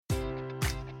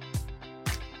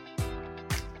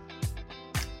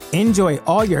Enjoy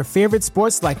all your favorite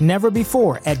sports like never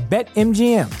before at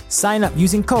BetMGM. Sign up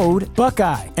using code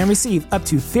Buckeye and receive up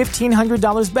to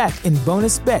 $1,500 back in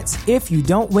bonus bets if you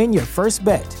don't win your first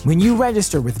bet. When you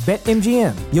register with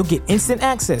BetMGM, you'll get instant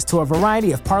access to a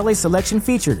variety of parlay selection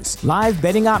features, live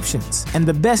betting options, and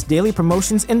the best daily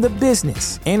promotions in the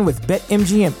business. And with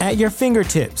BetMGM at your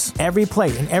fingertips, every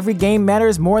play and every game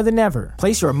matters more than ever.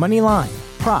 Place your money line,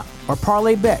 prop, or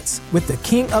parlay bets with the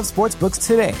king of sportsbooks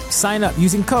today. Sign up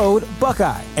using code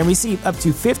Buckeye and receive up to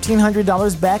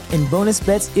 $1,500 back in bonus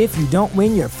bets if you don't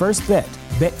win your first bet.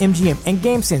 BetMGM and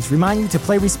GameSense remind you to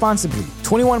play responsibly.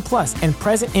 21 plus and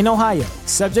present in Ohio,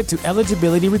 subject to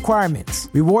eligibility requirements.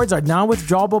 Rewards are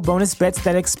non-withdrawable bonus bets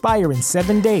that expire in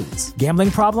 7 days. Gambling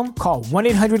problem? Call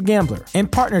 1-800-GAMBLER. In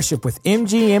partnership with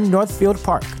MGM Northfield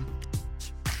Park.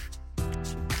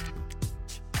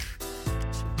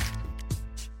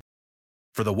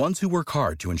 For the ones who work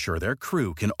hard to ensure their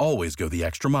crew can always go the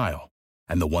extra mile,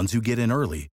 and the ones who get in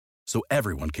early so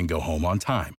everyone can go home on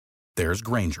time, there's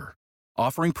Grainger,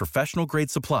 offering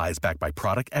professional-grade supplies backed by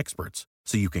product experts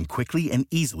so you can quickly and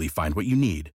easily find what you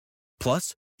need.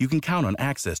 Plus, you can count on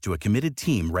access to a committed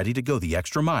team ready to go the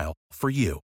extra mile for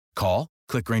you. Call,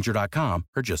 click Grainger.com,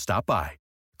 or just stop by.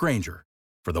 Grainger,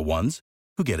 for the ones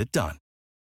who get it done.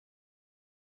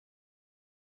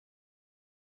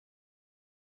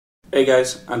 Hey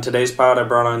guys, on today's pod I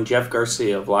brought on Jeff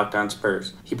Garcia of Locked On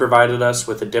Spurs. He provided us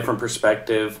with a different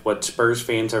perspective, what Spurs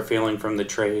fans are feeling from the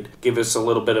trade, gave us a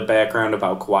little bit of background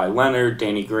about Kawhi Leonard,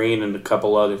 Danny Green, and a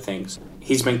couple other things.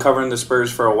 He's been covering the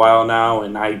Spurs for a while now,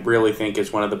 and I really think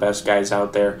is one of the best guys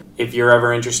out there. If you're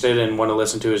ever interested and want to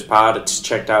listen to his pod, it's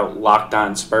checked out Locked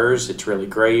On Spurs. It's really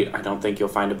great. I don't think you'll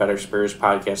find a better Spurs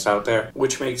podcast out there,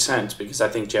 which makes sense because I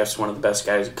think Jeff's one of the best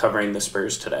guys covering the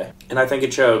Spurs today. And I think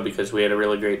it showed because we had a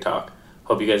really great talk.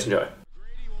 Hope you guys enjoy.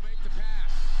 McGrady will make the pass.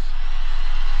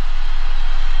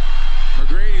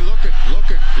 McGrady looking.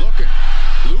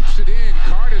 Loops it in.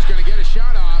 Carter's going to get a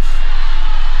shot off.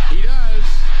 He does.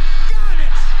 Got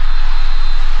it!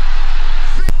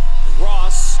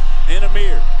 Ross and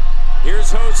Amir.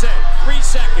 Here's Jose. 3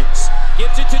 seconds.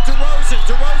 Gives it to DeRozan.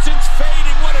 DeRozan's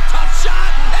fading. What a tough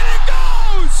shot. And it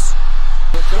goes!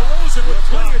 DeRozan with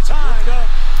plenty of time.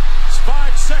 It's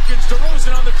 5 seconds.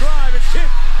 DeRozan on the drive and kick.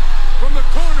 From the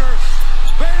corner,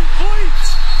 Van Vliet,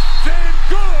 then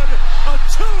good, a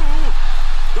 2.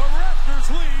 The Raptors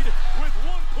lead with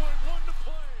 1.1 to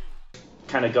play.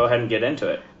 Kind of go ahead and get into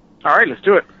it. All right, let's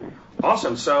do it.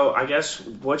 Awesome. So I guess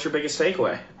what's your biggest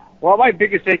takeaway? Well, my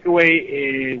biggest takeaway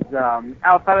is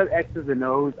outside of X's and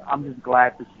O's, I'm just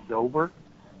glad this is over.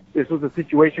 This was a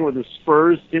situation where the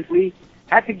Spurs simply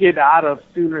had to get out of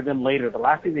sooner than later. The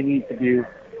last thing they needed to do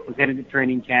was head into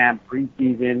training camp,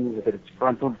 preseason, with a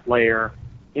disgruntled player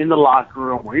in the locker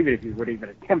room, or even if he would even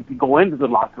attempt to go into the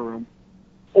locker room,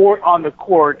 or on the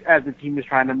court as the team is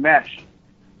trying to mesh.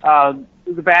 It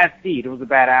was a bad seed. It was a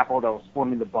bad apple that was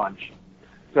spoiling the bunch.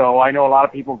 So I know a lot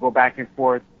of people go back and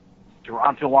forth.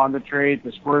 Toronto won the trade.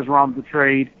 The Spurs won the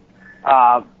trade.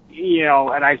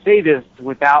 And I say this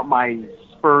without my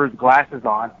Spurs glasses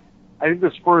on. I think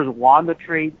the Spurs won the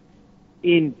trade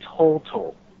in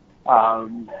total.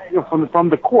 From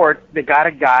the court, they got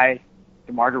a guy,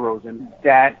 DeMar DeRozan,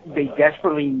 that they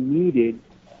desperately needed,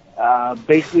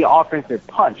 basically offensive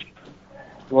punch.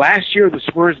 Last year, the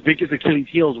Spurs' biggest Achilles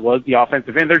heels was the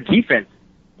offensive end. Their defense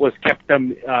was kept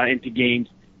them into games,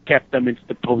 kept them into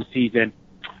the postseason.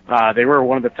 They were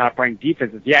one of the top-ranked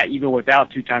defenses, even without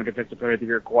two-time Defensive Player of the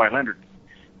Year, Kawhi Leonard.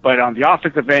 But on the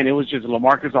offensive end, it was just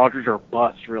LaMarcus Aldridge or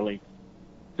bust, really.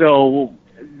 So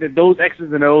those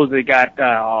X's and O's, they got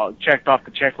checked off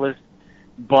the checklist.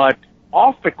 But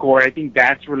off the court, I think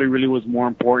that's really was more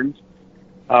important.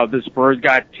 The Spurs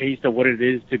got a taste of what it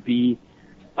is to be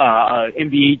an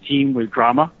NBA team with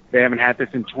drama. They haven't had this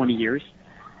in 20 years.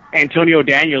 Antonio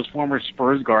Daniels, former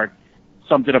Spurs guard,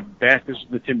 summed it up best. This is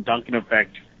the Tim Duncan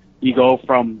effect. You go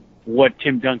from what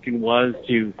Tim Duncan was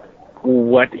to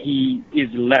what he is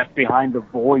left behind, the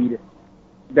void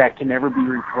that can never be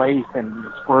replaced, and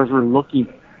the Spurs were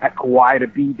looking at Kawhi to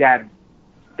be that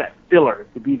filler,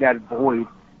 to be that void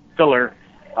filler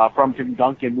from Tim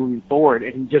Duncan moving forward,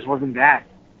 and he just wasn't that.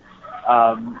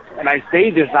 And I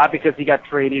say this not because he got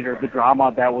traded or the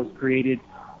drama that was created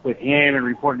with him and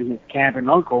reported in his camp and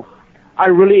uncle.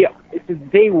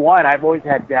 Since day one, I've always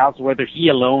had doubts whether he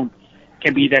alone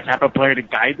can be that type of player to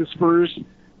guide the Spurs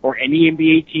or any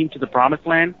NBA team to the promised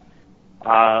land. A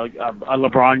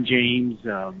LeBron James,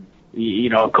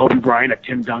 Kobe Bryant, a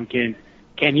Tim Duncan.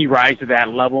 Can he rise to that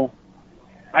level?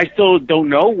 I still don't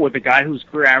know with a guy whose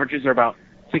career averages are about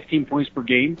 16 points per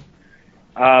game.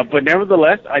 But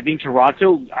nevertheless, I think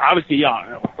Toronto, obviously,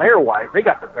 player-wise, they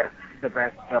got the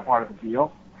best part of the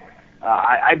deal.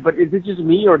 But is it just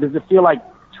me, or does it feel like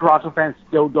Toronto fans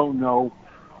still don't know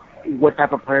what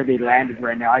type of player they landed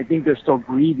right now? I think they're still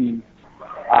grieving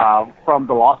from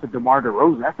the loss of DeMar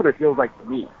DeRozan. That's what it feels like to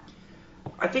me.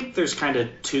 I think there's kind of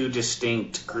two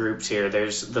distinct groups here.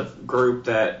 There's the group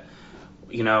that,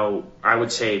 I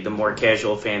would say the more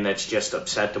casual fan that's just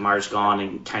upset DeMar's gone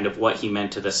and kind of what he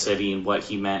meant to the city and what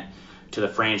he meant to the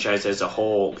franchise as a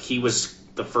whole. He was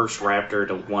the first Raptor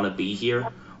to want to be here,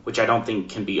 which I don't think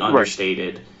can be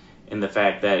understated. Right. In the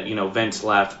fact that, Vince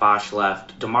left, Bosh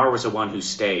left, DeMar was the one who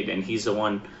stayed, and he's the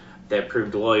one that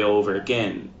proved loyal over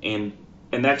again. And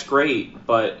that's great,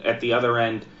 but at the other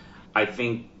end, I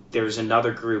think there's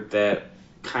another group that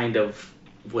kind of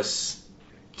was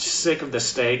sick of the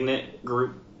stagnant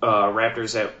group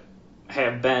Raptors that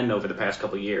have been over the past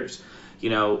couple of years.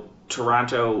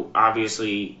 Toronto,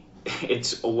 obviously,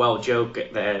 it's a joke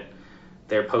that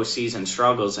their postseason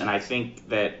struggles, and I think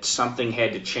that something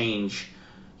had to change.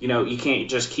 You can't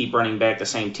just keep running back the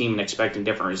same team and expecting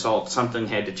different results. Something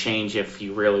had to change if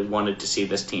you really wanted to see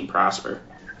this team prosper.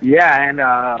 Yeah, and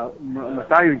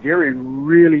Masai Ujiri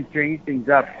really changed things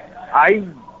up.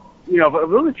 If a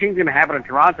real change is going to happen in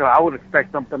Toronto, I would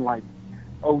expect something like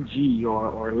OG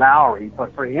or Lowry.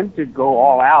 But for him to go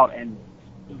all out and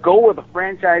go with a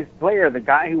franchise player, the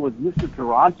guy who was Mr.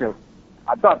 Toronto,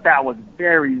 I thought that was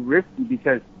very risky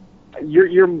because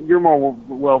you're more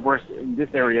well versed in this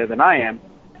area than I am.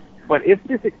 But if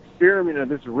this experiment or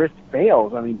this risk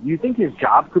fails, do you think his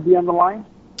job could be on the line?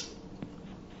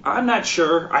 I'm not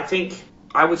sure.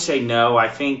 I would say no. I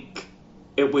think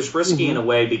it was risky in a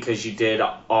way because you did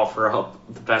offer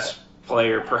up the best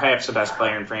player, perhaps the best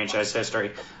player in franchise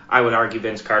history. I would argue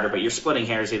Vince Carter, but you're splitting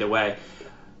hairs either way.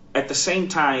 At the same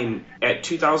time, at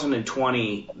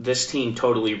 2020, this team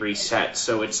totally reset.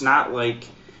 So it's not like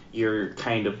you're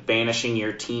kind of banishing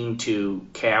your team to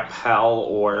cap hell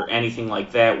or anything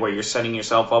like that where you're setting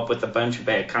yourself up with a bunch of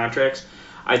bad contracts.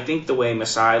 I think the way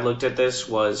Masai looked at this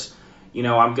was,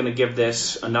 I'm going to give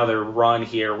this another run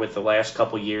here with the last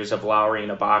couple years of Lowry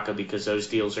and Ibaka because those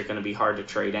deals are going to be hard to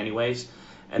trade anyways.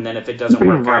 And then if it doesn't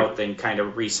work out, then kind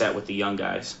of reset with the young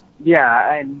guys.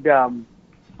 Yeah, and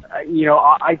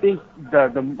I think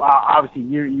the obviously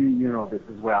you know this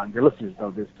as well, and your listeners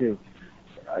know this too.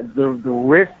 The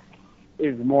risk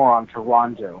is more on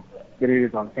Toronto than it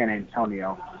is on San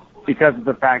Antonio because of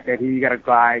the fact that you got a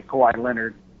guy, Kawhi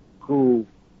Leonard, who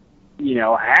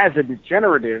has a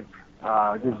degenerative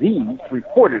disease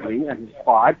reportedly in his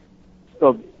spot.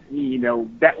 So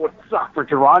that would suck for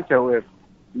Toronto if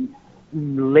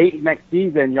late next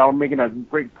season y'all are making a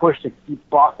great push to keep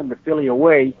Boston to Philly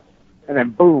away, and then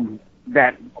boom,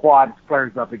 that quad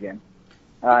flares up again,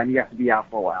 and you have to be out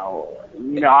for a while.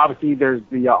 Obviously there's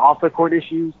the off the court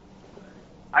issues.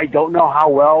 I don't know how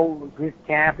well his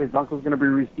camp, his uncle's going to be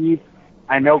received.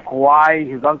 I know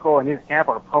Kawhi, his uncle, and his camp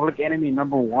are public enemy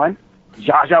number one.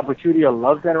 Jaja Pachulia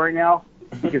loves that right now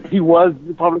because he was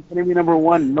the public enemy number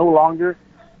one, no longer.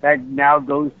 That now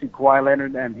goes to Kawhi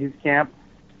Leonard and his camp.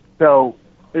 So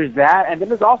there's that. And then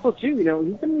there's also, too, he's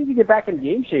going to need to get back in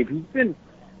game shape. He's been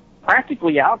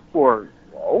practically out for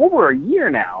over a year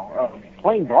now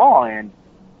playing ball. And,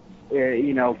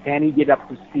 can he get up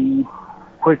to speed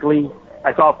quickly?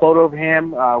 I saw a photo of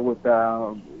him with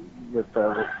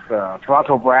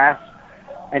Toronto Brass,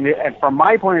 and from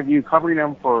my point of view, covering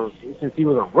him since he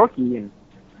was a rookie and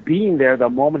being there the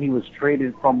moment he was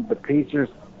traded from the Pacers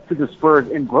to the Spurs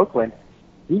in Brooklyn,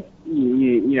 he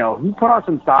put on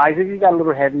some size. He got a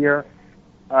little heavier,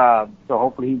 so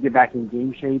hopefully he can get back in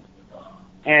game shape.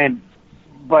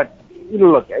 But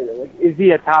look, is he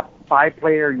a top 5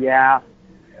 player? Yeah.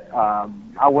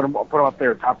 I wouldn't put him up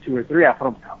there top 2 or 3. I put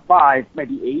him top 5,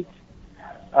 maybe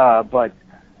 8. But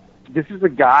this is a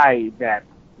guy that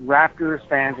Raptors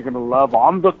fans are going to love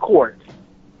on the court.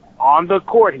 On the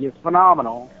court, he is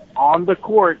phenomenal. On the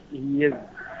court, he is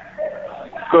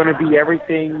going to be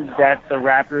everything that the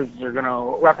Raptor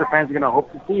fans are going to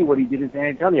hope to see what he did in San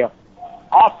Antonio.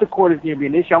 Off the court is going to be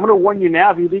an issue. I'm going to warn you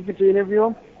now, if you leave it to interview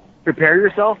him, prepare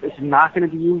yourself. It's not going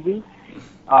to be easy.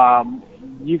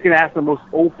 You can ask the most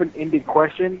open-ended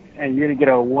question, and you're going to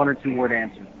get a 1 or 2 word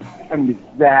answer. It's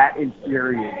that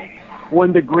infuriating.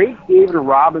 When the great David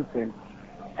Robinson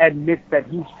admits that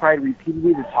he's tried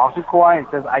repeatedly to talk to Kawhi and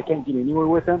says, I can't get anywhere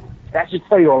with him, that should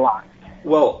tell you a lot.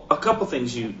 Well, a couple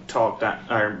things you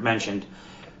mentioned.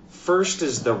 First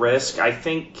is the risk. I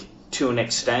think to an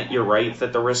extent you're right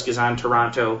that the risk is on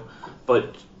Toronto,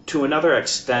 but to another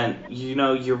extent,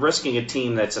 you're risking a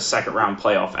team that's a second-round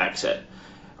playoff exit.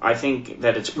 I think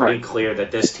that it's pretty clear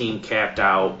that this team capped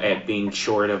out at being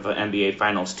short of an NBA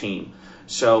Finals team.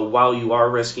 So while you are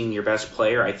risking your best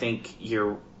player, I think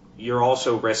you're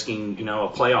also risking, a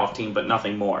playoff team, but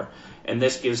nothing more. And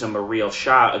this gives them a real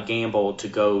shot, a gamble to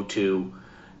go to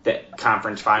the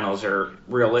conference finals or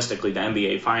realistically the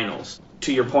NBA Finals.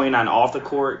 To your point on off the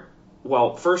court,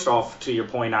 well, first off, to your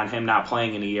point on him not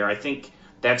playing in a year, I think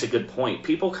that's a good point.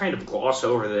 People kind of gloss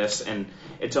over this, and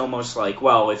it's almost like,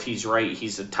 well, if he's right,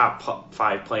 he's a top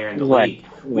 5 player in the league.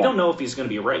 We don't know if he's going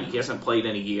to be right. He hasn't played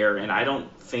in a year, and I don't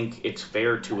think it's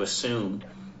fair to assume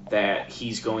that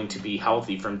he's going to be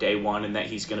healthy from day one and that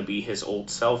he's going to be his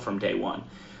old self from day one.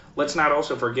 Let's not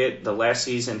also forget the last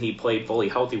season he played fully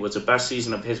healthy was the best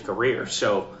season of his career.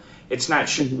 So it's not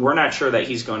we're not sure that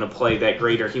he's going to play that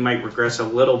great, or he might regress a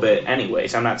little bit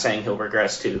anyways. I'm not saying he'll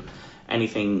regress to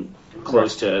anything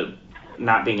close to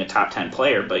not being a top 10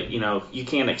 player, but, you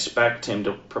can't expect him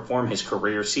to perform his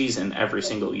career season every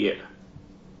single year.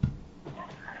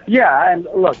 Yeah, and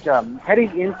look,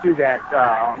 heading into that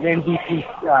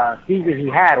MVP season he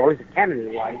had, or at least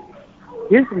candidate-wise,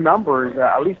 his numbers,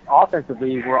 at least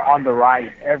offensively, were on the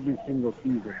rise every single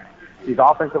season. His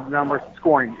offensive numbers,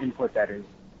 scoring input, that is,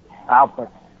 output,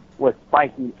 was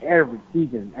spiking every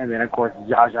season. And then, of course,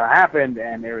 Jaja happened,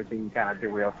 and everything kind of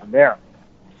derailed from there.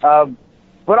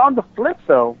 But on the flip,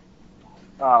 though,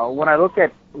 when I look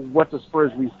at what the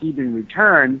Spurs received in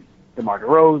return, DeMar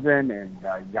DeRozan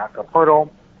and Jakob Poeltl,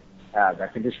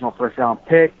 that conditional first-round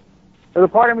pick, so the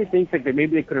part of me thinks that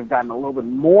maybe they could have gotten a little bit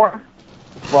more,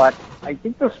 but I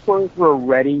think the Spurs were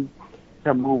ready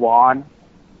to move on.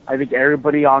 I think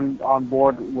everybody on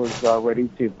board was ready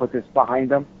to put this behind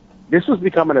them. This was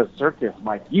becoming a circus,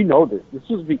 Mike. You know this. This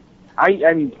was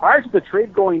I mean, prior to the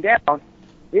trade going down,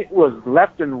 it was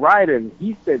left and right, and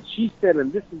he said, she said,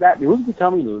 and this and that. It was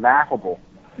becoming laughable.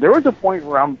 There was a point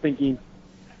where I'm thinking,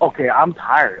 okay, I'm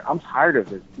tired. I'm tired of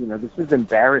this. This is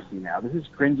embarrassing now. This is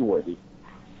cringeworthy.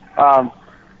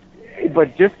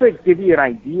 But just to give you an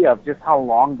idea of just how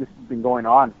long this has been going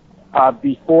on,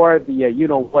 before the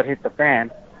what hit the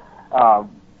fan,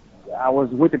 I was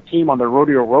with the team on the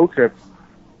rodeo road trip,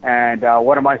 and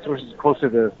one of my sources close to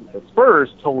the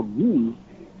Spurs told me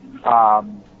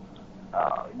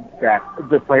that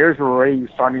the players were already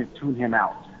starting to tune him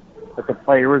out, that the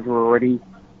players were already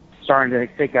starting to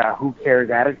take a who cares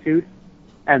attitude,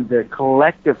 and the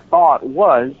collective thought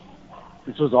was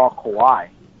this was all Kawhi.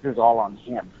 This was all on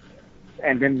him.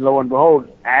 And then lo and behold,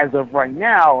 as of right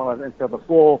now, until the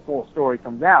full story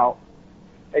comes out,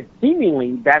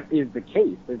 seemingly that is the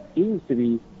case. It seems to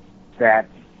be that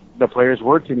the players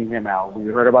were tuning him out.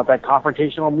 We heard about that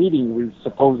confrontational meeting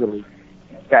supposedly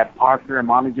that Parker and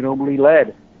Manu Ginobili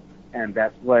led, and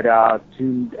that's what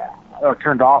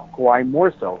turned off Kawhi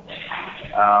more so.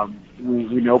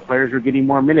 We know players were getting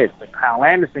more minutes. Kyle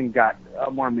Anderson got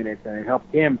more minutes, and it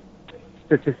helped him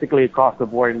statistically across the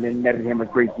board, and then netted him a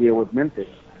great deal with Memphis.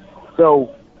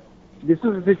 So this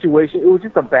was a situation. It was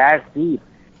just a bad seed.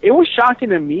 It was shocking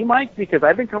to me, Mike, because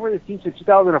I've been covering the team since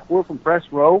 2004 from press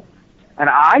row, and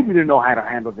I didn't know how to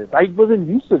handle this. I wasn't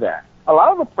used to that. A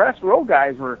lot of the press row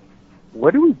guys were,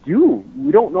 what do?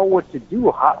 We don't know what to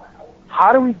do.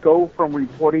 How do we go from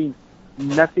reporting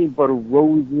nothing but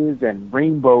roses and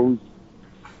rainbows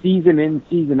season in,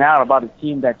 season out about a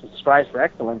team that just strives for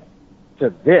excellence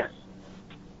to this?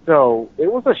 So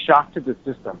it was a shock to the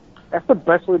system. That's the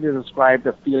best way to describe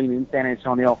the feeling in San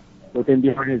Antonio within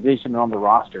the organization and on the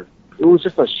roster. It was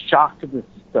just a shock to the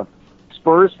system.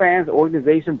 Spurs fans,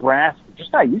 organization, brass,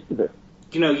 just not used to this.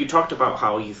 You talked about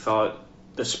how you thought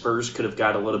the Spurs could have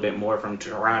got a little bit more from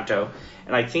Toronto,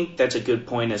 and I think that's a good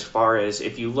point as far as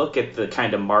if you look at the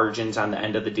kind of margins on the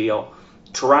end of the deal,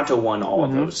 Toronto won all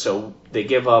of those. So they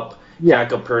give up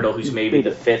Jakob Poeltl, who's maybe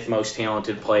the 5th most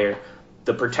talented player.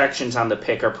 The protections on the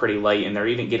pick are pretty light, and they're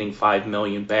even getting $5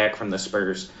 million back from the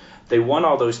Spurs. They won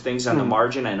all those things on the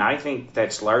margin, and I think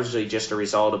that's largely just a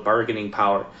result of bargaining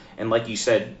power. And like you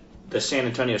said, the San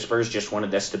Antonio Spurs just wanted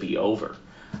this to be over.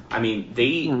 I mean,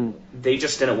 they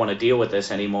just didn't want to deal with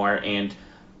this anymore, and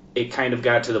it kind of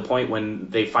got to the point when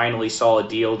they finally saw a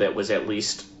deal that was at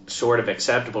least sort of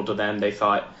acceptable to them. They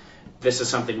thought, this is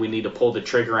something we need to pull the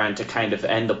trigger on to kind of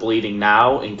end the bleeding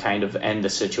now and kind of end the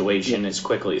situation as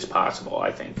quickly as possible,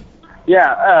 I think.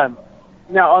 Yeah.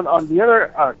 Now, on the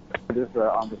other, on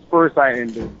the Spurs side, and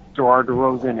the Gerard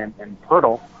DeRozan and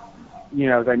Poeltl,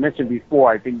 as I mentioned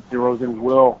before, I think DeRozan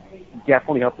will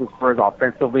definitely help the Spurs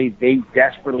offensively. They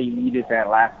desperately needed that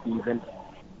last season.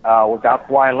 Without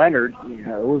Kawhi Leonard, it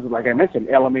was, like I mentioned,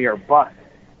 LMA or bust.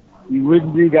 You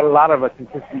really got a lot of a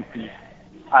consistency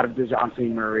out of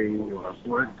DeJounte Murray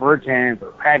or Bertans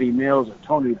or Patty Mills or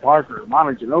Tony Parker or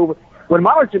Manu Ginobili. When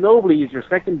Manu Ginobili is your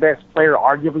second best player,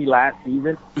 arguably last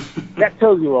season, that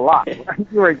tells you a lot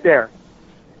right there.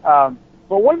 But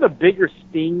one of the bigger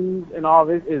stings in all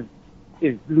this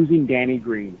is losing Danny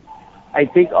Green. I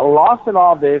think a loss in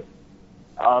all this,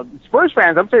 Spurs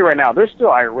fans, I'm telling you right now, they're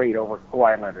still irate over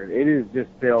Kawhi Leonard. It is just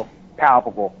still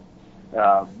palpable.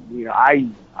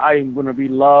 I'm going to be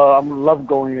love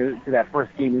going to that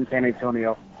first game in San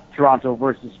Antonio, Toronto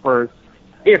versus Spurs.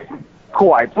 If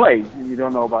Kawhi plays, you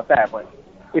don't know about that, but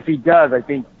if he does, I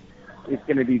think it's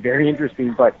going to be very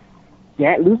interesting. But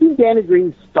losing Danny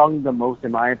Green stung the most,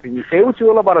 in my opinion. Say what you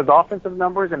will about his offensive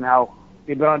numbers and how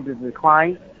they've been on the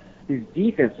decline. His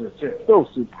defense was just so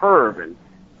superb, and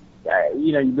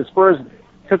the Spurs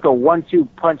took a 1-2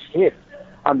 punch hit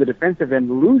on the defensive end,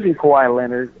 losing Kawhi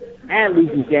Leonard and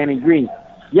losing Danny Green.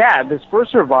 Yeah, the Spurs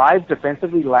survived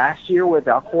defensively last year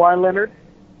without Kawhi Leonard.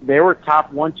 They were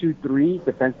top 1, 2, 3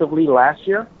 defensively last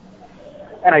year,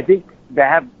 and I think that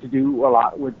had to do a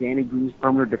lot with Danny Green's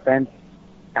perimeter defense.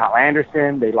 Kyle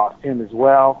Anderson, they lost him as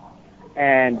well.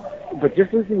 But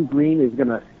just losing Green is going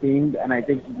to sting, and I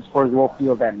think the Spurs will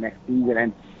feel that next season.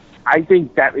 And I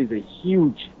think that is a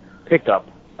huge pickup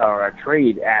or a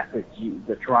trade asset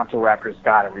the Toronto Raptors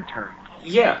got in return.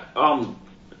 Yeah,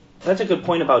 that's a good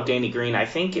point about Danny Green. I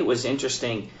think it was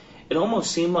interesting. It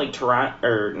almost seemed like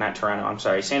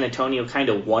San Antonio kind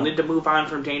of wanted to move on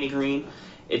from Danny Green.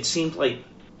 It seemed like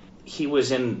he was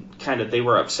they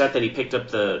were upset that he picked up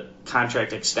the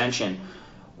contract extension.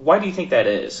 Why do you think that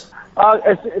is?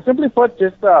 Simply put,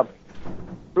 just cap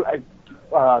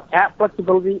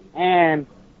flexibility, and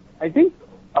I think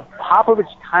Popovich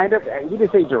he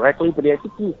didn't say directly, but I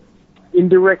think he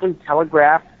indirectly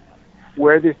telegraphed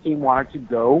where this team wanted to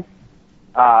go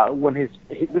when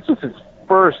this was his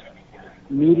first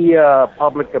media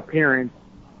public appearance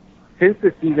since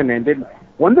the season ended.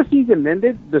 When the season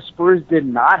ended, the Spurs did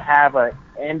not have an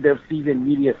end-of-season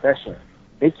media session.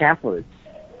 They canceled it.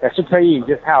 That should tell you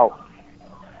just how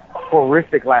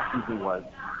horrific last season was.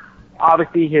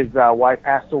 Obviously, his wife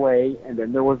passed away, and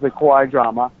then there was the Kawhi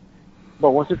drama.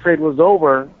 But once the trade was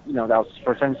over, that was his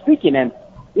first time speaking. And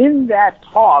in that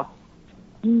talk,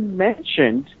 he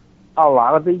mentioned a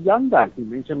lot of the young guys. He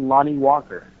mentioned Lonnie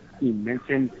Walker. He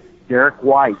mentioned Derek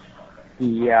White. He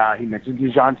mentioned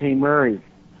DeJounte Murray.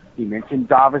 He mentioned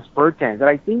Davis Bertans. And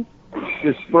I think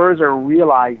the Spurs are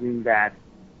realizing that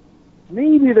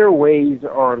maybe their ways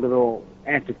are a little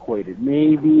antiquated.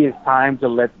 Maybe it's time to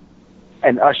let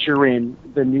and usher in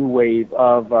the new wave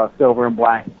of silver and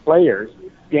black players.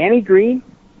 Danny Green,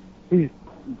 he's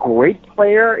a great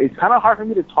player. It's kind of hard for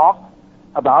me to talk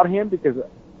about him because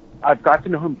I've got to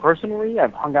know him personally.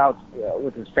 I've hung out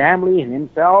with his family and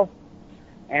himself.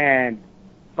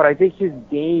 But I think his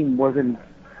game wasn't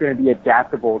going to be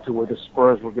adaptable to where the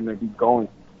Spurs were going to be going.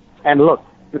 And look,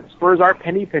 the Spurs are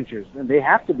penny pinchers, and they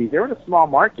have to be. They're in a small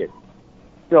market.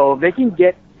 So if they can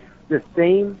get the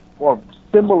same or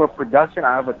similar production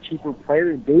out of a cheaper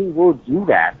player, they will do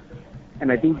that.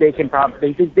 And I think they think that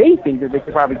they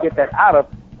can probably get that out of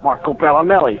Marco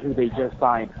Bellinelli, who they just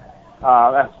signed,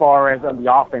 as far as on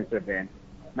the offensive end,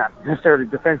 not necessarily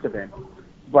defensive end.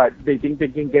 But they think they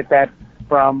can get that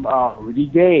from Rudy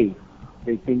Gay.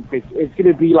 They think it's going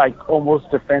to be like almost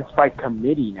defense by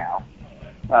committee now.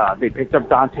 They picked up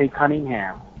Dante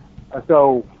Cunningham.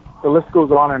 So the list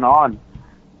goes on and on.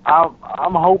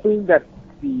 I'm hoping that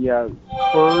the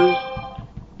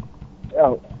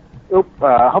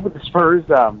Spurs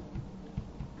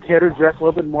care to address a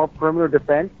little bit more perimeter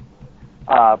defense.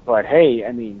 But hey,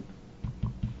 I mean,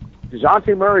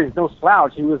 DeJounte Murray is no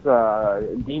slouch. He was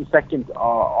named second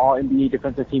All-NBA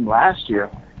defensive team last year.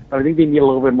 But I think they need a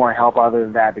little bit more help other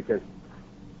than that because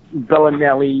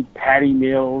Bellinelli, Patty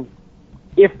Mills,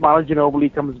 if Manu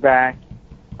Ginobili comes back,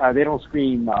 they don't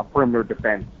scream perimeter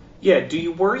defense. Yeah, do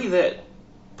you worry that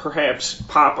perhaps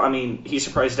Pop, he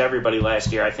surprised everybody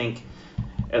last year. I think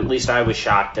at least I was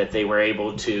shocked that they were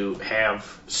able to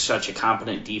have such a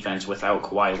competent defense without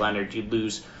Kawhi Leonard. You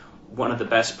lose one of the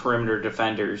best perimeter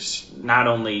defenders, not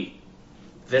only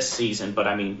this season, but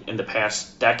in the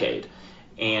past decade.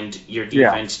 And your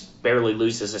defense barely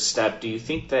loses a step.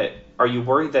 Are you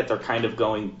worried that they're kind of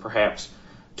going perhaps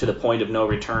to the point of no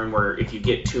return where if you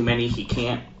get too many,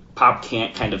 Pop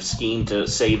can't kind of scheme to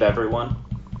save everyone?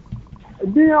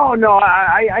 No,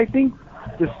 I think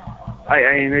just,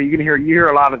 I know you hear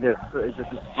a lot of this.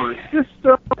 Just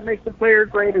what makes the player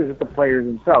great is the players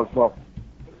themselves. Well,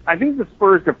 I think the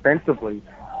Spurs defensively,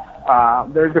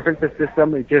 their defensive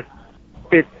system, it just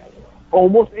fits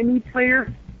almost any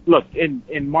player. Look,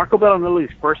 in Marco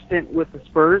Bellinelli's first stint with the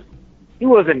Spurs, he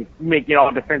wasn't making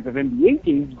all defensive NBA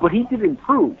teams, but he did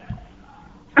improve.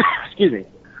 Excuse me.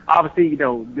 Obviously,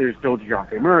 there's still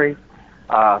DeJounte Murray,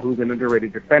 who's an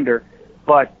underrated defender,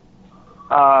 but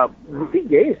Rudy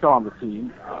Gay is still on the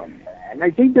team, and I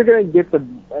think they're going to get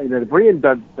bring in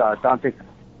Dante.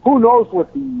 Who knows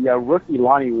what the rookie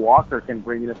Lonnie Walker can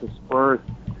bring in at the Spurs.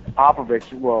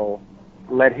 Popovich will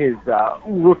let his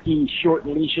rookie short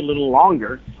leash a little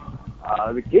longer.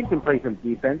 The kid can play some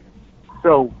defense.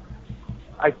 So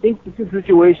I think this is a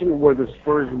situation where the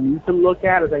Spurs need to look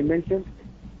at, as I mentioned,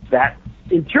 that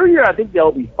interior, I think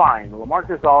they'll be fine.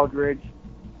 LaMarcus Aldridge,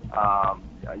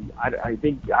 I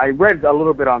think I read a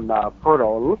little bit on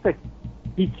Pirtle. It looks like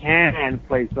he can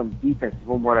play some defense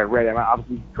from what I read. And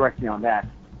obviously, correct me on that.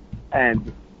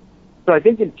 And so I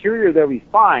think interior, they'll be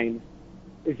fine.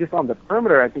 It's just on the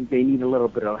perimeter, I think they need a little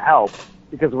bit of help,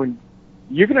 because when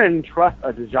you're going to entrust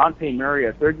a DeJounte Murray,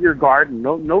 a third-year guard,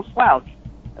 no slouch,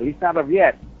 at least not of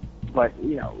yet, but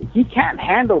he can't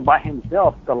handle by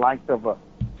himself the likes of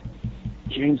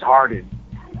James Harden,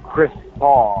 Chris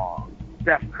Paul,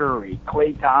 Steph Curry,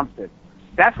 Klay Thompson.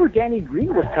 That's where Danny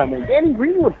Green would come in. Danny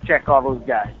Green would check all those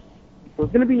guys. So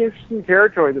it's going to be interesting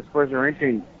territory the Spurs are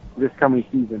entering this coming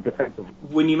season defensively.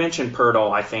 When you mentioned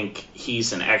Pirtle, I think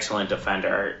he's an excellent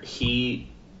defender.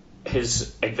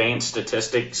 His advanced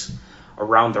statistics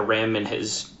around the rim and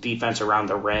his defense around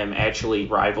the rim actually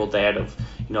rivaled that of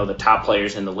the top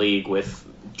players in the league with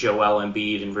Joel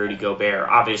Embiid and Rudy Gobert.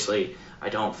 Obviously, I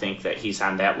don't think that he's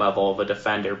on that level of a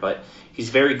defender, but he's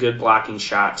very good blocking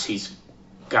shots. He's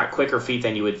got quicker feet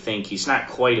than you would think. He's not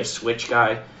quite a switch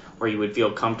guy where you would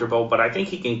feel comfortable, but I think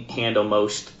he can handle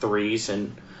most threes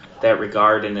in that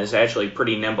regard, and is actually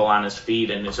pretty nimble on his feet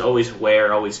and is always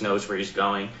aware, always knows where he's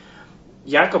going.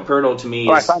 Jakob Pirtle, to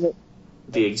me, is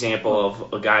the example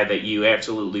of a guy that you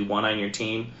absolutely want on your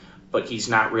team, but he's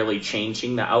not really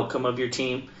changing the outcome of your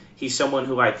team. He's someone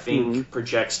who I think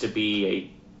projects to be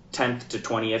a 10th to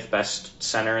 20th best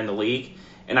center in the league,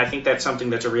 and I think that's something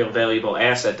that's a real valuable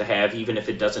asset to have, even if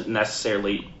it doesn't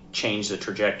necessarily change the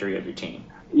trajectory of your team.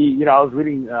 I was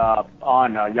reading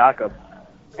on Jakob,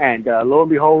 and lo and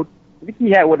behold, I think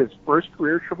he had his first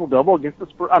career triple-double against the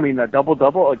Spurs. I mean, a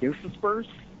double-double against the Spurs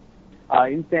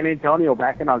in San Antonio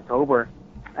back in October,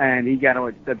 and he got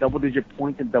a double-digit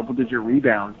points and double-digit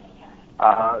rebounds.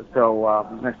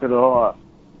 So nice little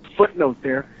footnote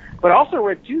there. But also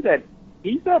read too that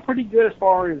he's pretty good as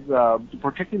far as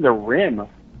protecting the rim.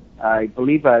 I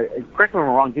believe, correct me if I'm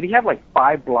wrong, did he have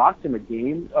 5 blocks in a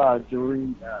game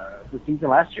during the season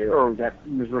last year, or was that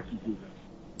in his rookie season?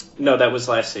 No, that was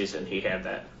last season. He had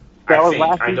that.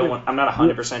 I'm not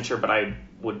 100% sure, but I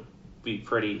would be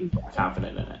pretty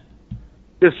confident in it.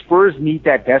 The Spurs need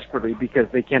that desperately because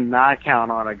they cannot count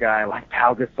on a guy like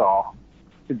Pau Gasol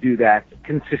to do that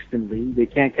consistently. They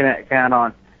can't count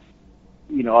on,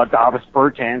 a Davis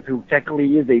Bertans, who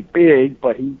technically is a big,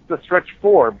 but he's a stretch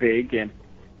 4 big and,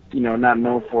 not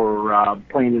known for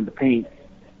playing in the paint.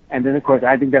 And then, of course,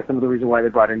 I think that's another reason why they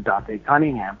brought in Dante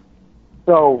Cunningham.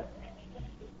 So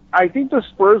I think the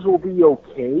Spurs will be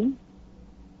okay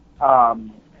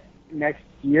next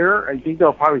year. I think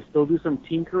they'll probably still do some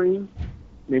tinkering,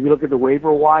 maybe look at the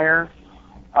waiver wire.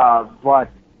 But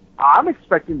I'm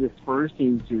expecting the Spurs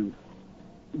team to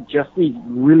just be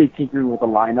really tinkering with the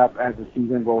lineup as the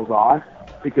season rolls on,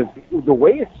 because the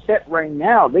way it's set right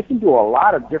now, they can do a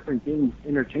lot of different things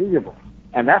interchangeable.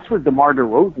 And that's where DeMar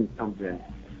DeRozan comes in.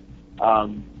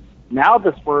 Now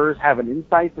the Spurs have an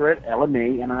inside threat,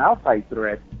 LMA, and an outside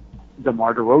threat,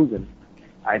 DeMar DeRozan.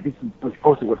 I think he was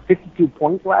posted with 52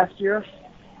 points last year.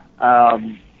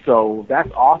 So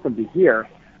that's awesome to hear.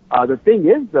 The thing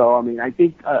is, though, I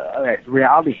think as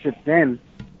reality sits in,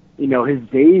 his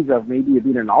days of maybe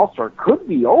being an all-star could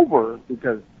be over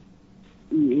because,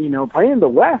 playing in the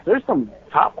West, there's some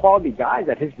top-quality guys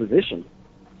at his position.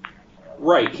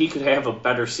 Right. He could have a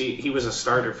better season. He was a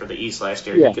starter for the East last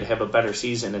year. Yeah. He could have a better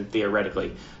season and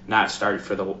theoretically not start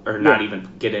not even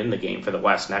get in the game for the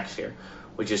West next year,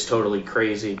 which is totally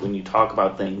crazy when you talk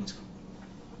about things.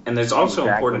 And it's also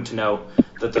important to know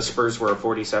that the Spurs were a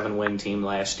 47-win team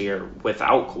last year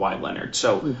without Kawhi Leonard.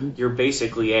 So you're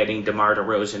basically adding DeMar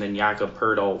DeRozan and Jakob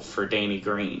Pirtle for Danny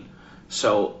Green.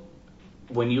 So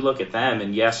when you look at them,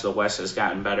 and yes, the West has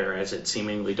gotten better as it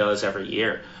seemingly does every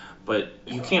year, but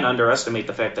you can't underestimate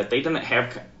the fact that they didn't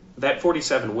have that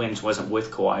 47 wins wasn't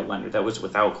with Kawhi Leonard. That was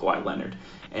without Kawhi Leonard.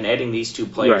 And adding these two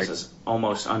players is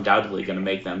almost undoubtedly going to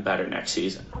make them better next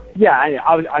season. Yeah,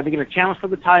 are they going to challenge for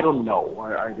the title? No.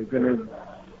 Are they going to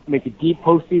make a deep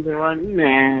postseason run?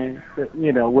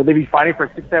 Nah. Will they be fighting for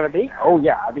 6, 7, 8? Oh,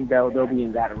 yeah, I think they'll be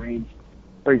in that range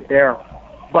right there.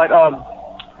 But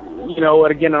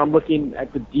And again, I'm looking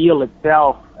at the deal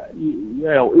itself.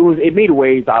 It made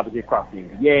waves obviously across the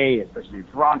NBA, especially in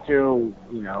Toronto,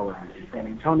 and San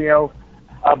Antonio.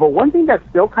 But one thing that's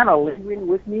still kind of lingering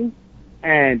with me,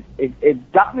 and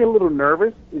it got me a little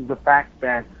nervous, is the fact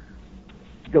that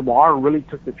DeMar really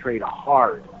took the trade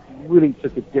hard, really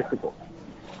took it difficult.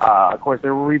 Of course,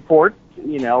 there were reports,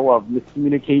 of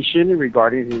miscommunication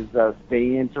regarding his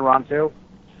stay in Toronto.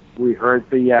 We heard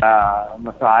the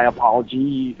Masai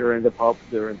apology during the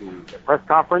press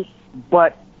conference,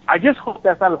 but I just hope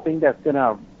that's not a thing that's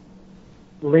gonna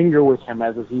linger with him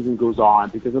as the season goes on,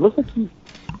 because it looks like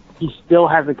he still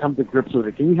hasn't come to grips with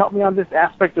it. Can you help me on this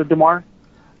aspect of DeMar?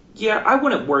 Yeah, I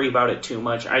wouldn't worry about it too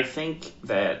much. I think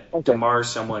that DeMar is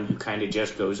someone who kind of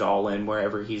just goes all in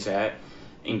wherever he's at,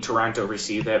 and Toronto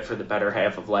received that for the better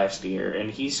half of last year,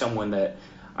 and he's someone that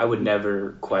I would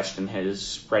never question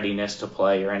his readiness to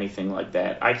play or anything like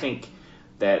that. I think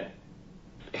that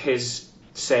his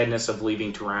sadness of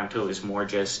leaving Toronto is more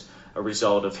just a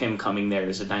result of him coming there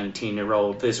as a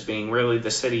 19-year-old, this being really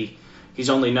the city he's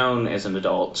only known as an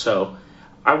adult. So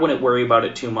I wouldn't worry about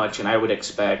it too much, and I would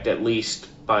expect at least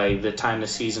by the time the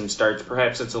season starts,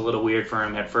 perhaps it's a little weird for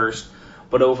him at first,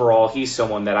 but overall he's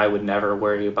someone that I would never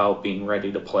worry about being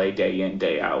ready to play day in,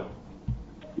 day out.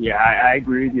 Yeah, I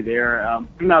agree with you there.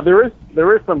 Now, there is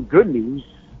some good news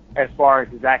as far as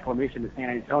his acclimation to San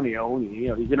Antonio. He's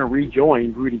going to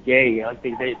rejoin Rudy Gay. I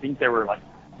think they were like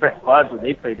best buds when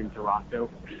they played in Toronto.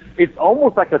 It's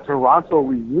almost like a Toronto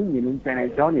reunion in San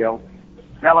Antonio.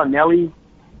 Bellinelli,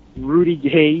 Rudy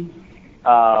Gay,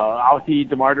 obviously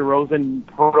DeMar DeRozan,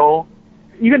 Poeltl,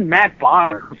 even Matt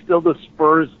Bonner, who's still the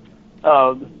Spurs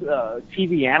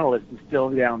TV analyst, is still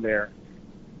down there.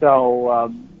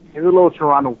 So there's a little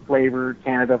Toronto flavor,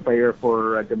 Canada flavor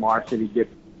for DeMar City, get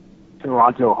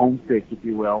Toronto homesick, if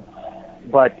you will.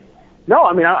 But no,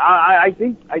 I mean, I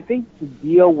think the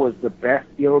deal was the best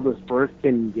deal the Spurs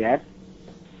can get.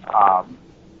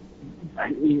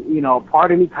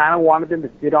 Part of me kind of wanted them to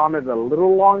sit on it a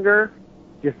little longer,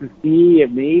 just to see if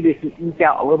maybe they could eke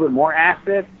out a little bit more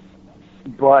assets.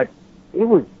 But it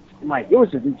was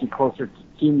just inching closer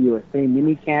to Team USA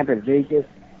minicamp in Vegas.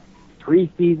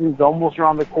 Preseason's almost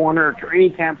around the corner.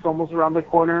 Training camp's almost around the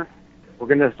corner. We're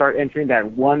going to start entering that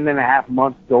 1.5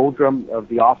 month doldrum of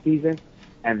the off season,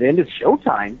 and then it's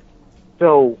showtime.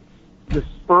 So the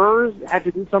Spurs had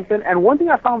to do something. And one thing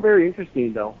I found very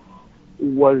interesting, though,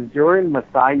 was during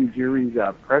Masai Ujiri's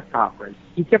press conference,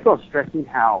 he kept on stressing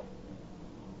how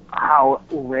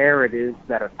rare it is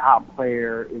that a top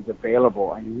player is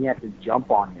available, and he had to jump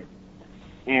on it.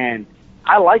 And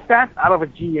I like that out of a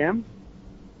GM.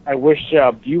 I wish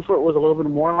Buford was a little bit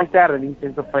more like that, and he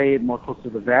tends to play it more close to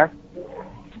the vest.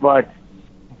 But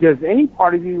does any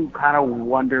part of you kind of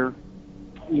wonder,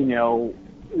 we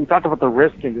talked about the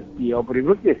risk in this deal, but if you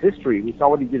look at his history, we saw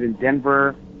what he did in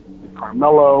Denver, with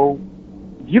Carmelo.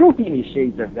 You don't see any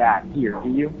shades of that here, do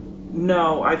you?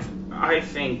 No, I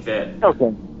think that...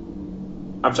 Okay.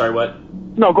 I'm sorry, what?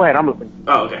 No, go ahead, I'm listening.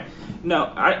 Oh, okay. No,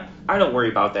 I don't worry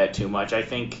about that too much. I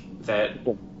think that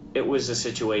it was a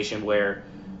situation where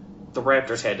the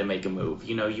Raptors had to make a move.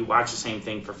 You watch the same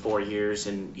thing for 4 years,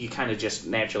 and you kind of just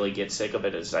naturally get sick of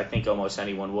it, as I think almost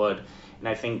anyone would. And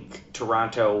I think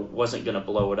Toronto wasn't going to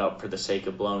blow it up for the sake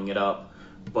of blowing it up.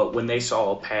 But when they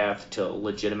saw a path to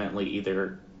legitimately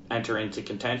either enter into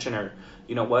contention or,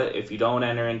 if you don't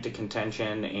enter into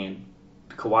contention and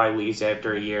Kawhi leaves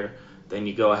after a year, then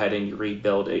you go ahead and you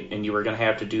rebuild it. And you were going to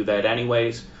have to do that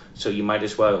anyways, so you might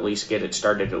as well at least get it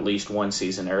started at least one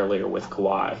season earlier with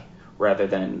Kawhi, rather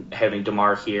than having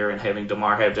DeMar here and having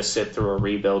DeMar have to sit through a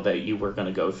rebuild that you were going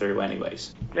to go through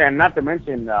anyways. And not to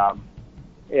mention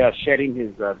shedding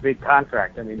his big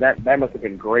contract. I mean, that must have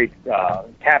been great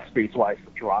cap space-wise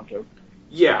for Toronto.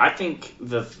 Yeah, I think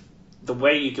the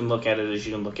way you can look at it is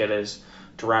you can look at it as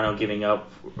Toronto giving up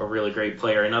a really great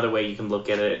player. Another way you can look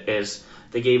at it is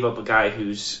they gave up a guy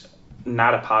who's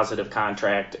not a positive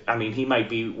contract. I mean,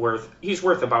 he's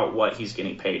worth about what he's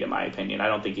getting paid, in my opinion. I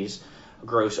don't think he's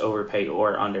gross overpay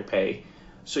or underpay.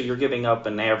 So you're giving up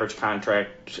an average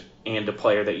contract and a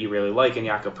player that you really like in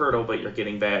Jakob Poeltl, but you're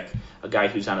getting back a guy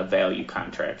who's on a value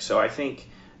contract. So I think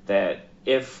that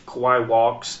if Kawhi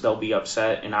walks, they'll be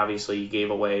upset, and obviously you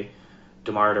gave away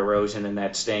DeMar DeRozan, and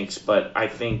that stinks. But I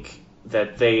think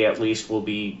that they at least will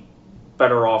be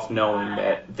better off knowing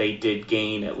that they did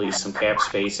gain at least some cap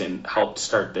space and helped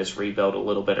start this rebuild a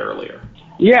little bit earlier.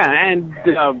 Yeah, and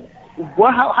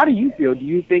how do you feel? Do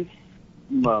you think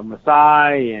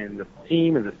Masai and the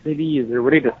team and the city is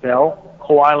ready to sell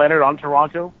Kawhi Leonard on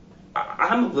Toronto?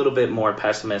 I'm a little bit more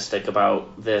pessimistic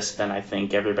about this than I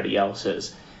think everybody else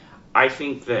is. I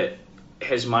think that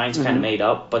his mind's kind of made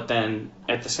up, but then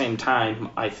at the same time,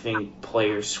 I think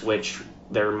players switch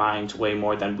their minds way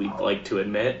more than we'd like to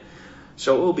admit.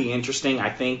 So it will be interesting. I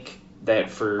think that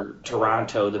for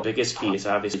Toronto, the biggest key is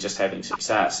obviously just having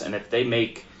success. And if they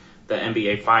make the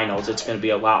NBA Finals, it's going to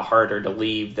be a lot harder to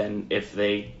leave than if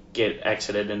they get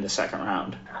exited in the second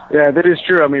round. Yeah, that is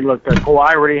true. I mean, look,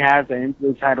 Kawhi already has the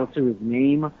NBA title to his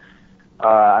name.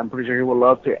 I'm pretty sure he would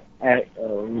love to,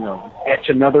 etch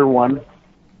another one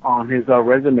on his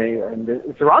resume. And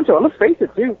Toronto, let's face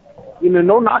it, too.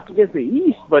 No knock against the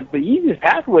East, but the easiest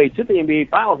pathway to the NBA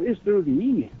Finals is through the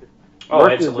East. Oh,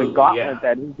 versus absolutely, the gauntlet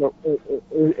that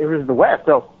is the West.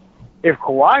 So if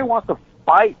Kawhi wants to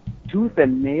fight tooth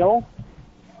and nail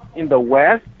in the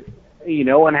West,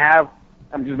 and have,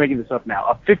 I'm just making this up now,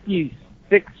 a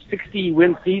 60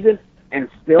 win season and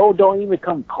still don't even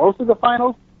come close to the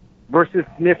finals versus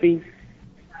sniffing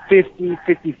 50,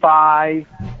 55,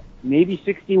 maybe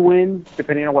 60 wins,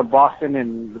 depending on what Boston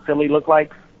and Philly look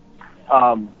like,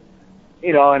 and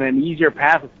an easier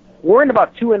path. We're in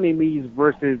about 2 enemies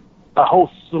versus a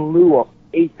whole slew of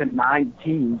 8 to 9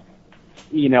 teams.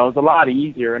 It's a lot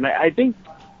easier. And I think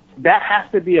that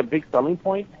has to be a big selling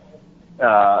point,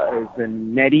 is the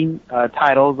netting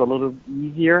titles a little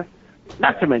easier.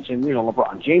 Not to mention,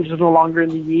 LeBron James is no longer in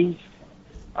the East,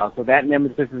 so that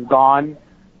nemesis is gone.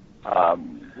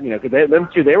 Because them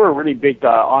two, they were really big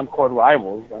on-court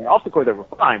rivals. And off-the-court, they were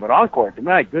fine, but on-court,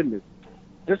 my goodness,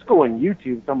 just go on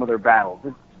YouTube some of their battles.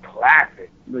 It's classic.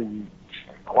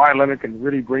 Kawhi Leonard can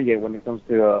really bring it when it comes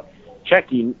to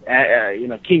checking,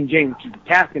 King James, the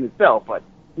task in itself, but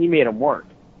he made him work.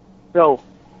 So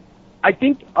I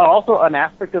think also an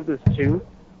aspect of this too,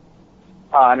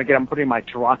 and again, I'm putting my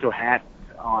Toronto hat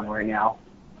on right now,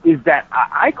 is that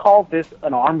I call this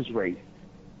an arms race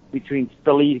between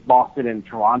Philly, Boston, and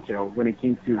Toronto when it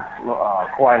came to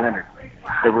Kawhi Leonard.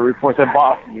 There were reports that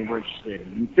Boston were interested,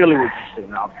 and Philly were interested,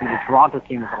 and obviously Toronto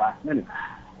came at the last minute.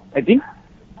 I think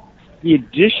the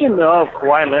addition of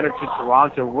Kawhi Leonard to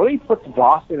Toronto really puts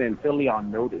Boston and Philly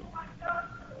on notice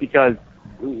because,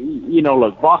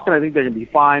 look, Boston, I think they're going to be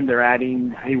fine. They're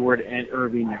adding Hayward and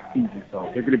Irving next season, so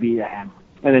they're going to be a handful.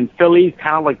 And then Philly's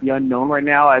kind of like the unknown right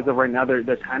now. As of right now, they're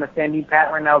kind of standing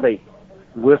pat right now. They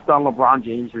whiffed on LeBron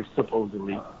James, or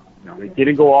supposedly. They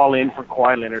didn't go all in for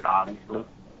Kawhi Leonard, obviously.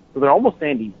 So they're almost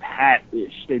standing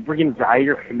pat-ish. They bring in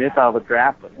Zaire Smith out of the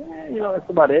draft, but, that's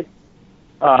about it.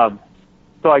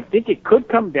 So I think it could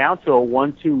come down to a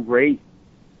 1-2 race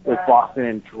with Boston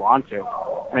and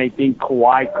Toronto. And I think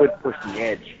Kawhi could push the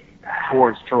edge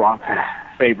towards Toronto's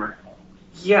favor.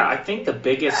 Yeah, I think the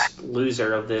biggest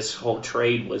loser of this whole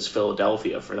trade was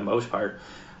Philadelphia for the most part.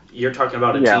 You're talking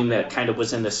about a team that kind of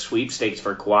was in the sweepstakes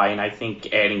for Kawhi, and I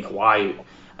think adding Kawhi,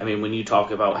 I mean, when you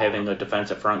talk about having a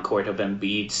defensive front court of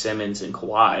Embiid, Simmons, and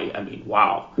Kawhi, I mean,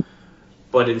 wow.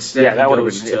 But instead he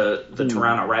goes to the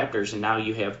Toronto Raptors, and now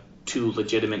you have 2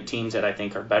 legitimate teams that I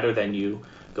think are better than you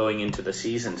going into the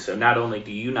season. So not only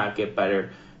do you not get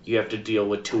better, you have to deal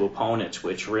with 2 opponents,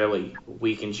 which really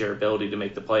weakens your ability to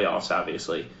make the playoffs,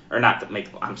 obviously. Or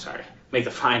make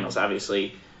the finals,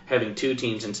 obviously. Having 2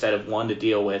 teams instead of 1 to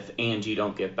deal with, and you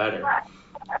don't get better.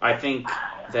 I think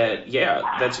that,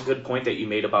 that's a good point that you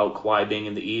made about Kawhi being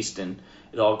in the East, and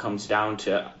it all comes down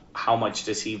to how much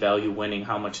does he value winning,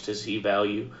 how much does he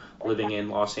value living in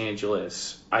Los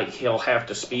Angeles. He'll have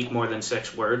to speak more than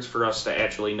 6 words for us to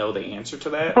actually know the answer to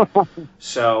that.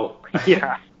 So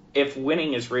if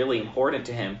winning is really important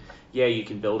to him, you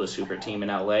can build a super team in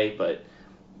LA, but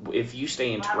if you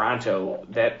stay in Toronto,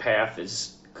 that path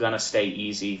is going to stay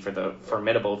easy for the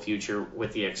formidable future,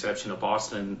 with the exception of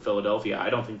Boston and Philadelphia. I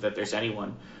don't think that there's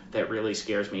anyone that really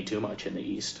scares me too much in the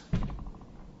East.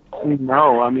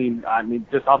 No, I mean,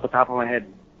 just off the top of my head,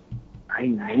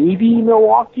 maybe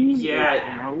Milwaukee.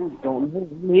 Yeah,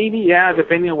 maybe.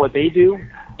 Depending on what they do.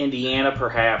 Indiana,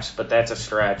 perhaps, but that's a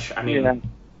stretch. I mean,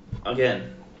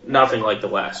 again, nothing like the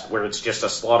West, where it's just a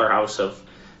slaughterhouse of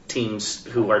teams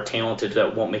who are talented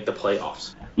that won't make the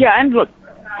playoffs. Yeah, and look,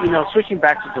 switching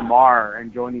back to DeMar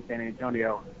and joining San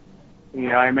Antonio,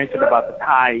 I mentioned about the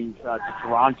ties to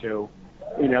Toronto.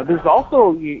 There's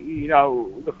also,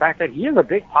 the fact that he is a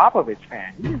big Popovich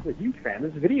fan. He is a huge fan.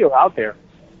 There's a video out there,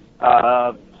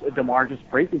 DeMar just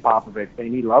praising Popovich,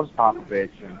 saying he loves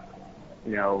Popovich, and,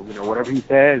 whatever he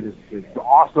says is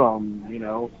awesome.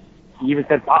 He even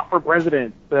said Pop for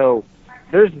president. So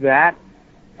there's that.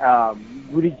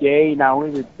 Rudy Gay, not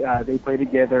only did they play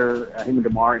together, him and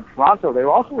DeMar in Toronto, they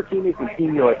also were teammates in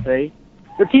Team USA.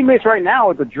 They're teammates right now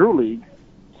at the Drew League,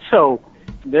 so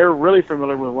they're really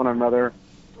familiar with one another.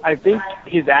 I think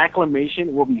his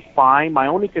acclimation will be fine. My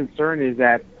only concern is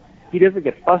that he doesn't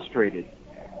get frustrated.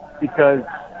 because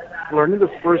learning the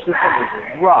Spurs system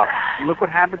was rough. Look what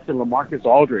happened to LaMarcus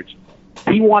Aldridge.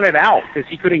 He wanted out because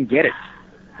he couldn't get it.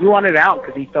 He wanted out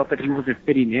because he felt that he wasn't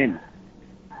fitting in.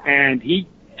 And he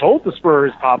told the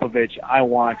Spurs, Popovich, I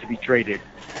want to be traded.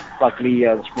 Luckily,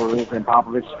 the Spurs and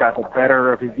Popovich got the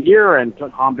better of his ear and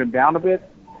calmed him down a bit.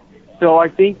 So I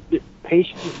think that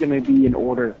patience is going to be in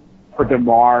order for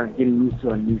DeMar getting used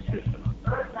to a new system.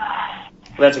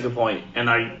 That's a good point. And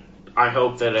I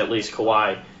hope that at least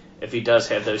Kawhi, if he does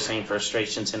have those same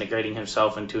frustrations integrating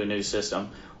himself into a new system,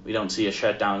 we don't see a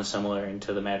shutdown similar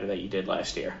into the matter that you did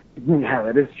last year. Yeah,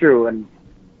 that is true. And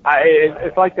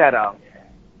it's like that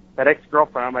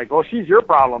ex-girlfriend. I'm like, well, she's your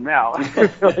problem now.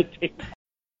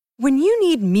 When you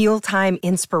need mealtime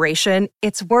inspiration,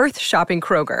 it's worth shopping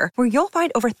Kroger, where you'll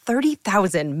find over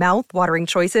 30,000 mouth-watering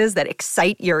choices that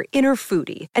excite your inner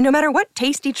foodie. And no matter what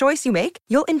tasty choice you make,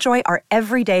 you'll enjoy our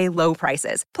everyday low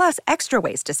prices, plus extra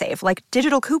ways to save, like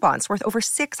digital coupons worth over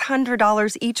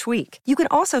 $600 each week. You can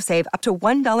also save up to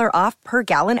 $1 off per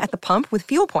gallon at the pump with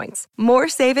fuel points. More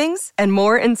savings and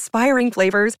more inspiring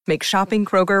flavors make shopping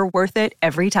Kroger worth it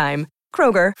every time.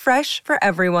 Kroger, fresh for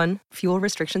everyone. Fuel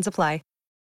restrictions apply.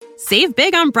 Save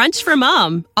big on brunch for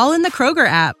mom, all in the Kroger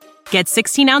app. Get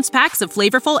 16-ounce packs of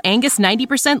flavorful Angus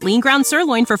 90% lean ground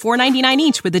sirloin for $4.99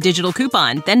 each with a digital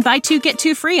coupon. Then buy 2, get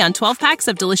 2 free on 12 packs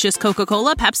of delicious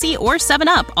Coca-Cola, Pepsi, or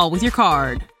 7-Up, all with your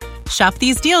card. Shop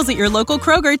these deals at your local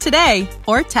Kroger today,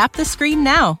 or tap the screen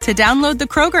now to download the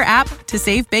Kroger app to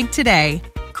save big today.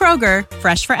 Kroger,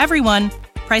 fresh for everyone.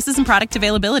 Prices and product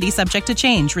availability subject to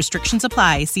change. Restrictions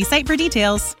apply. See site for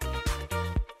details.